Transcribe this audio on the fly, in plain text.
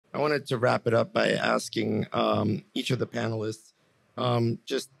wanted to wrap it up by asking each of the panelists,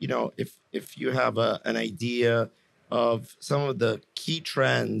 just, if you have an idea of some of the key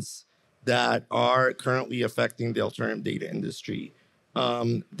trends that are currently affecting the alternative data industry,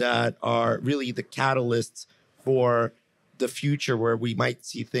 that are really the catalysts for the future, where we might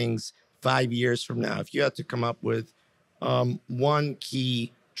see things 5 years from now. If you had to come up with one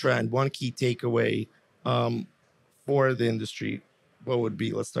key trend, one key takeaway for the industry, what would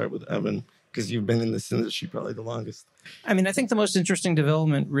be? Let's start with Evan, because you've been in this industry probably the longest. I mean, I think the most interesting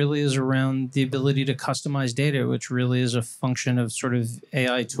development really is around the ability to customize data, which really is a function of sort of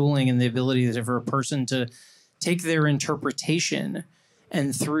AI tooling and the ability for a person to take their interpretation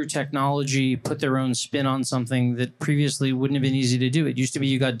and through technology put their own spin on something that previously wouldn't have been easy to do. It used to be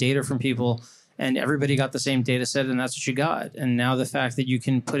you got data from people and everybody got the same data set and that's what you got. And now the fact that you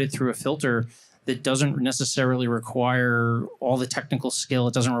can put it through a filter that doesn't necessarily require all the technical skill.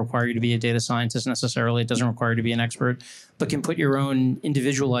 It doesn't require you to be a data scientist necessarily. It doesn't require you to be an expert, but can put your own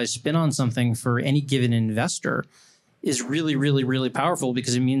individualized spin on something for any given investor is really, really, really powerful,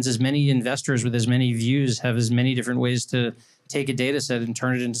 because it means as many investors with as many views have as many different ways to take a data set and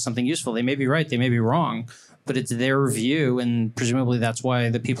turn it into something useful. They may be right, they may be wrong, but it's their view, and presumably that's why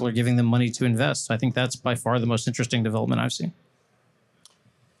the people are giving them money to invest. So I think that's by far the most interesting development I've seen.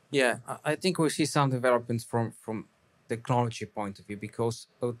 Yeah, I think we see some developments from technology point of view, because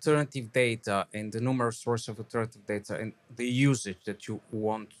alternative data and the numerous sources of alternative data and the usage that you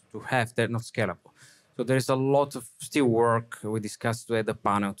want to have, they're not scalable. So there's a lot of still work we discussed to add a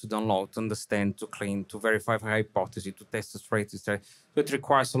panel, to download, to understand, to clean, to verify for hypothesis, to test the strategy. So it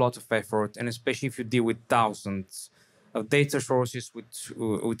requires a lot of effort, and especially if you deal with thousands of data sources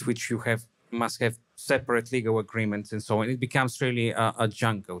with which you must have separate legal agreements and so on. It becomes really a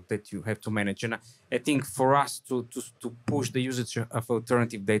jungle that you have to manage. And I think for us to push the usage of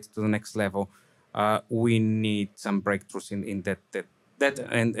alternative data to the next level, we need some breakthroughs in that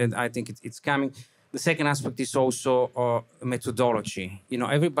and I think it's coming. The second aspect is also methodology.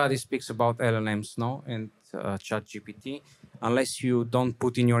 Everybody speaks about LLMs now and ChatGPT. Unless you don't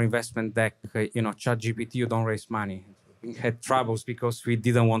put in your investment deck, ChatGPT, you don't raise money. We had troubles because we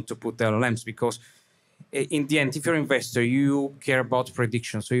didn't want to put LLMs, because in the end, if you're an investor, you care about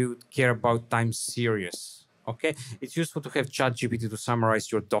predictions, so you care about time series. Okay, it's useful to have ChatGPT to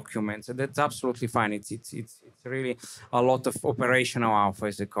summarize your documents, and that's absolutely fine. It's really a lot of operational alpha,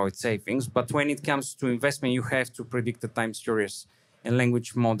 as they call it, savings. But when it comes to investment, you have to predict the time series, and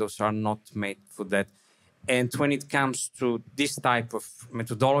language models are not made for that. And when it comes to this type of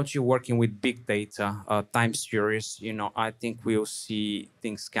methodology, working with big data, time series, I think we'll see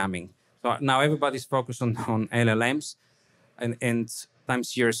things coming. So now everybody's focused on LLMs, and time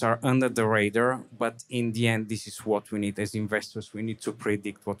series are under the radar. But in the end, this is what we need as investors. We need to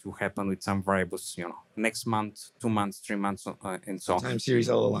predict what will happen with some variables, next month, 2 months, 3 months, and so on. Time series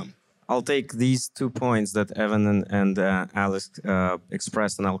LLM. I'll take these 2 points that Evan and Alex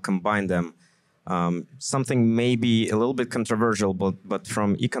expressed, and I'll combine them. Something maybe a little bit controversial, but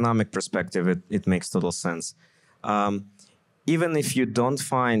from economic perspective, it makes total sense. Even if you don't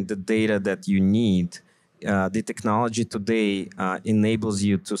find the data that you need, the technology today enables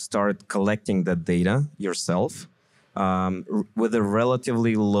you to start collecting that data yourself with a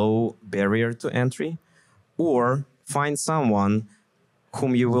relatively low barrier to entry, or find someone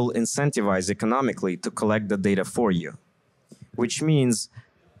whom you will incentivize economically to collect the data for you, which means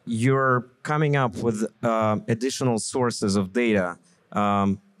you're coming up with additional sources of data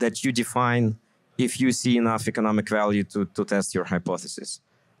that you define if you see enough economic value to test your hypothesis.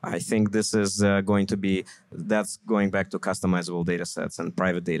 I think this is that's going back to customizable data sets and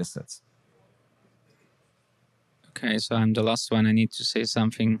private data sets. Okay, so I'm the last one. I need to say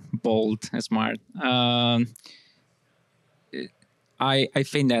something bold and smart. I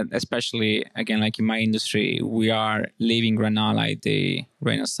think that, especially, again, like in my industry, we are living right now like the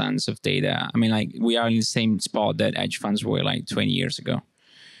renaissance of data. I mean, like, we are in the same spot that hedge funds were like 20 years ago.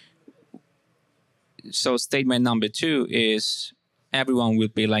 So statement number 2 is everyone will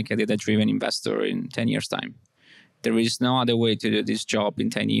be like a data-driven investor in 10 years' time. There is no other way to do this job in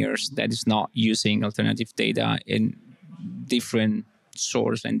 10 years that is not using alternative data in different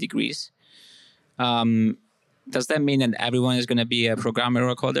source and degrees. Does that mean that everyone is going to be a programmer or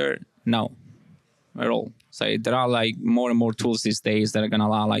a coder? No, at all. So there are like more and more tools these days that are going to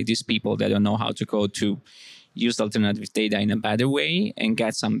allow like these people that don't know how to code to use alternative data in a better way and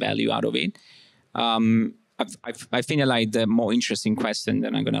get some value out of it. I think that like the more interesting question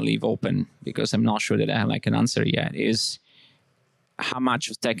that I'm going to leave open, because I'm not sure that I have like an answer yet, is how much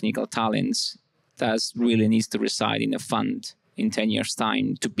of technical talents does really needs to reside in a fund in 10 years'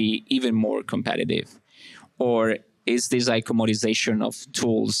 time to be even more competitive? Or is this like commoditization of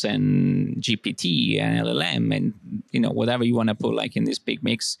tools and GPT and LLM and, whatever you want to put like in this big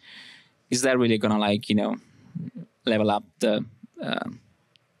mix, is that really going to like, level up the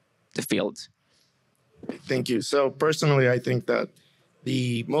field? Thank you. So personally, I think that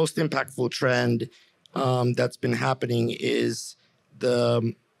the most impactful trend that's been happening is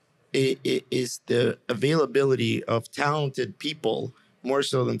the availability of talented people, more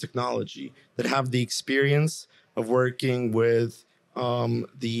so than technology, that have the experience of working with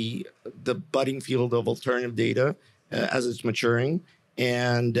the budding field of alternative data as it's maturing.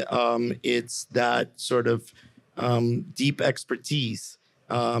 And it's that sort of deep expertise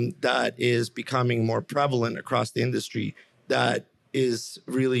that is becoming more prevalent across the industry that is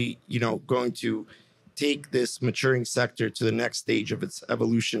really, going to take this maturing sector to the next stage of its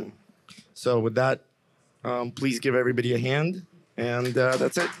evolution. So with that, please give everybody a hand. And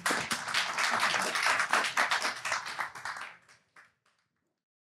that's it.